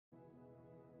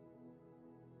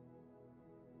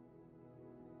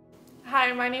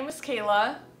Hi, my name is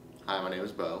Kayla, Hi, my name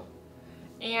is Bo.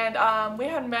 and we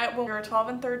had met when we were 12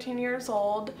 and 13 years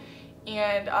old,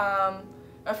 and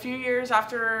a few years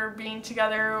after being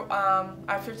together,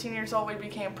 at 15 years old, we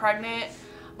became pregnant.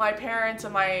 My parents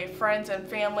and my friends and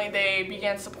family, they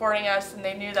began supporting us, and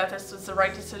they knew that this was the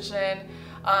right decision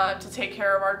to take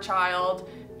care of our child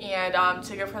and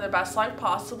to give her the best life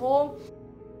possible.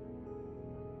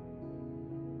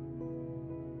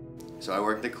 So I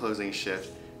worked the closing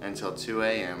shift until 2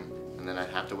 a.m. and then I'd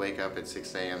have to wake up at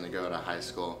 6 a.m. to go to high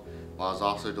school, while I was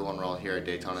also dual enrolled here at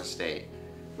Daytona State.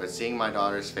 But seeing my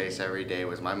daughter's face every day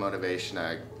was my motivation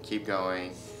to keep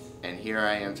going, and here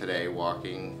I am today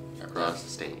walking across the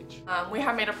stage. We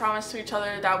had made a promise to each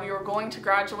other that we were going to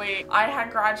graduate. I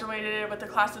had graduated with the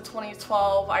class of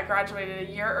 2012. I graduated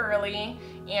a year early,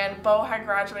 and Bo had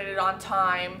graduated on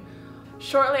time.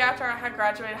 Shortly after I had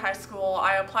graduated high school,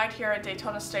 I applied here at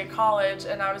Daytona State College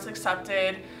and I was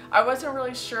accepted. I wasn't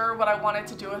really sure what I wanted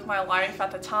to do with my life at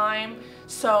the time,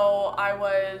 so I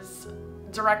was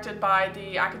directed by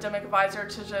the academic advisor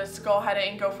to just go ahead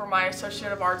and go for my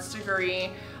Associate of Arts degree.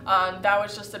 That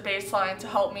was just a baseline to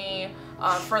help me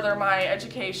further my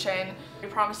education. We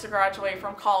promised to graduate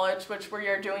from college, which we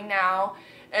are doing now,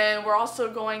 and we're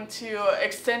also going to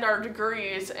extend our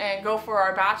degrees and go for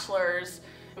our bachelor's.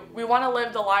 We want to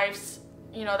live the lives,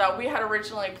 that we had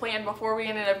originally planned before we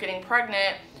ended up getting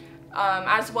pregnant,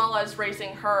 as well as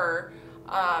raising her,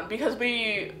 because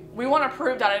we want to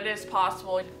prove that it is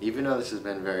possible. Even though this has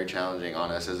been very challenging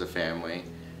on us as a family,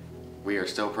 we are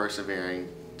still persevering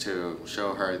to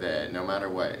show her that no matter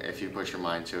what, if you put your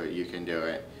mind to it, you can do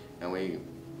it. And we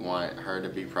want her to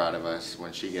be proud of us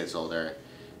when she gets older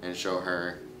and show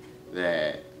her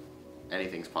that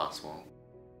anything's possible.